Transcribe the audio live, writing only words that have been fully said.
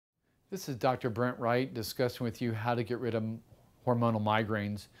This is Dr. Brent Wright discussing with you how to get rid of hormonal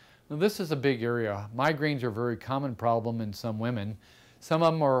migraines. Now, this is a big area. Migraines are a very common problem in some women. Some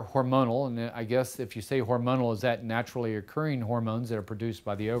of them are hormonal, and I guess if you say hormonal, is that naturally occurring hormones that are produced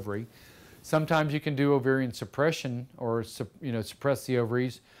by the ovary. Sometimes you can do ovarian suppression or suppress the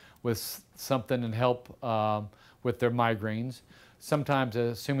ovaries with something and help with their migraines. Sometimes,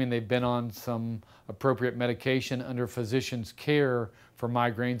 assuming they've been on some appropriate medication under physician's care for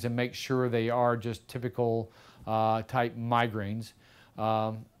migraines, and make sure they are just typical type migraines.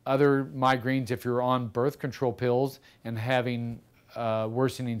 Other migraines, if you're on birth control pills and having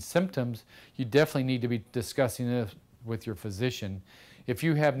worsening symptoms, you definitely need to be discussing this with your physician. If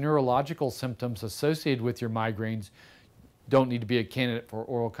you have neurological symptoms associated with your migraines, don't need to be a candidate for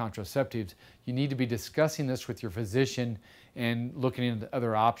oral contraceptives. You need to be discussing this with your physician and looking into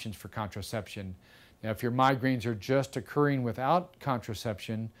other options for contraception. Now, if your migraines are just occurring without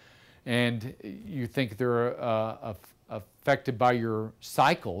contraception and you think they're affected by your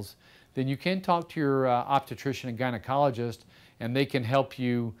cycles, then you can talk to your obstetrician and gynecologist, and they can help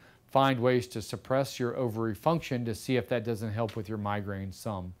you find ways to suppress your ovary function to see if that doesn't help with your migraines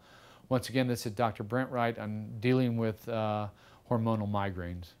some. Once again, this is Dr. Brent Wright. I'm dealing with hormonal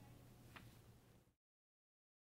migraines.